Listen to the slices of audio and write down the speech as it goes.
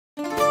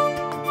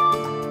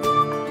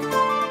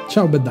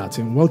Ciao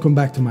Bedazzi and welcome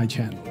back to my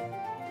channel.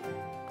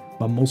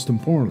 But most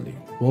importantly,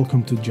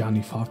 welcome to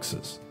Johnnie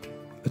Fox's,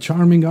 a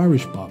charming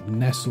Irish pub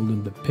nestled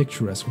in the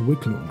picturesque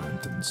Wicklow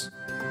Mountains.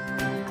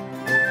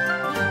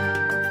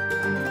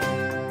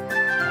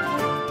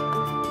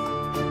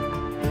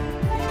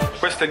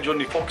 Questo è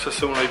Johnnie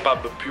Fox's, uno dei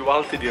pub più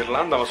alti di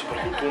Irlanda, ma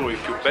soprattutto uno dei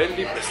più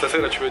belli, e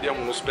stasera ci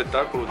vediamo uno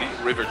spettacolo di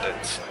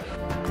riverdance.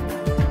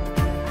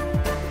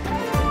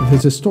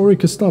 This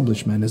historic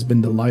establishment has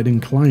been delighting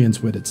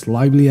clients with its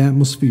lively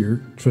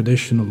atmosphere,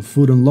 traditional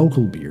food and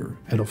local beer,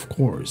 and of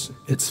course,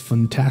 its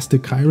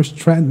fantastic Irish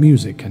trad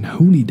music and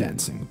hooley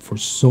dancing for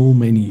so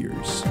many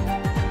years.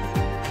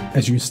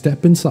 As you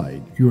step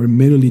inside, you are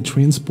immediately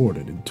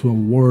transported into a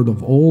world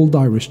of old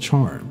Irish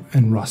charm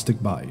and rustic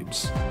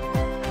vibes.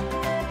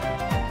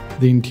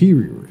 The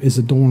interior is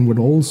adorned with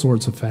all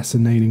sorts of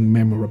fascinating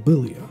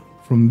memorabilia,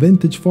 from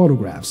vintage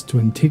photographs to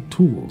antique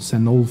tools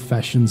and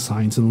old-fashioned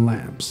signs and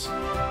lamps.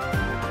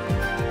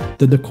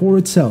 The decor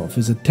itself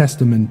is a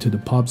testament to the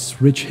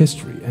pub's rich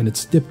history and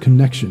its deep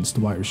connections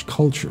to Irish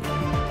culture.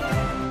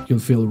 You'll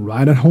feel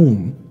right at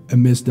home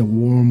amidst the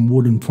warm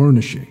wooden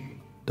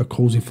furnishing, the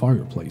cozy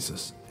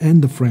fireplaces,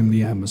 and the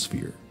friendly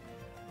atmosphere,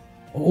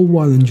 all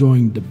while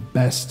enjoying the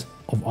best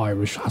of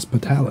Irish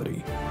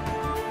hospitality.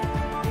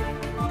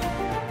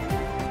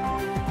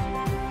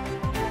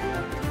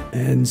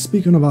 And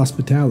speaking of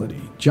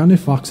hospitality, Johnnie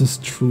Fox's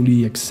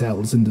truly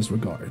excels in this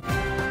regard.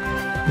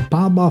 The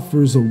pub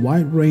offers a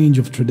wide range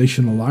of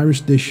traditional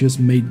Irish dishes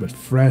made with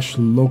fresh,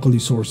 locally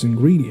sourced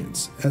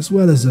ingredients, as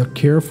well as a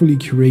carefully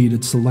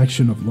curated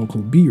selection of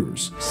local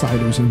beers,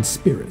 ciders, and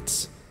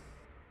spirits.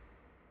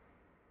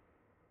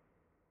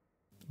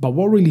 But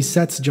what really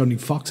sets Johnnie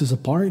Fox's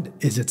apart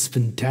is its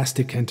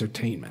fantastic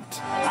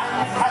entertainment.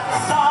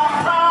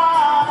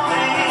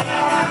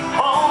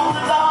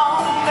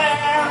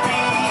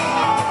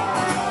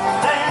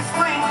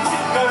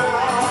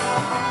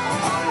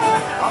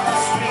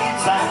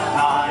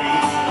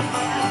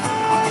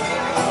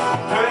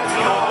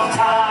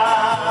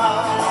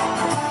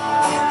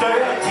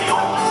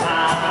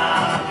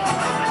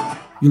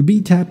 You'll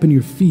be tapping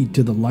your feet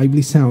to the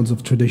lively sounds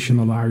of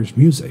traditional Irish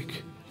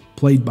music,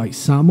 played by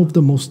some of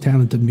the most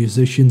talented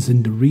musicians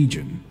in the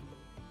region.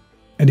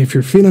 And if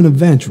you're feeling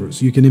adventurous,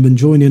 you can even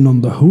join in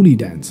on the hooley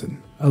dancing,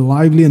 a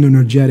lively and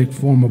energetic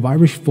form of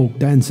Irish folk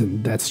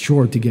dancing that's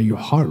sure to get your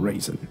heart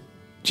racing.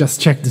 Just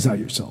check this out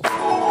yourself.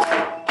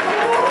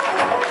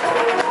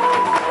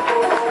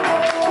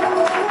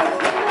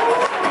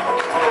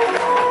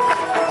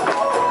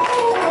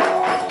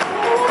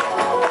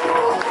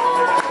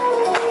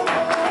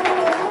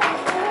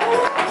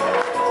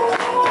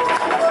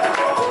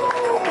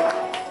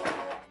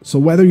 So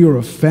whether you're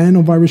a fan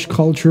of Irish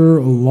culture,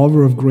 a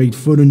lover of great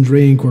food and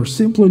drink, or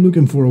simply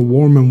looking for a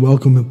warm and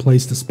welcoming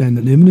place to spend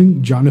an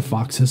evening, Johnnie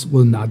Fox's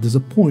will not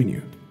disappoint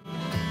you.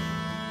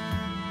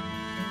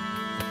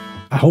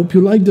 I hope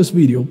you liked this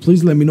video.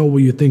 Please let me know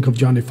what you think of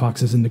Johnnie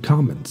Fox's in the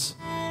comments.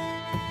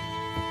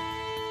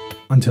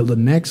 Until the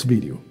next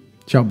video,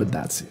 ciao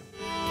Bedazzi.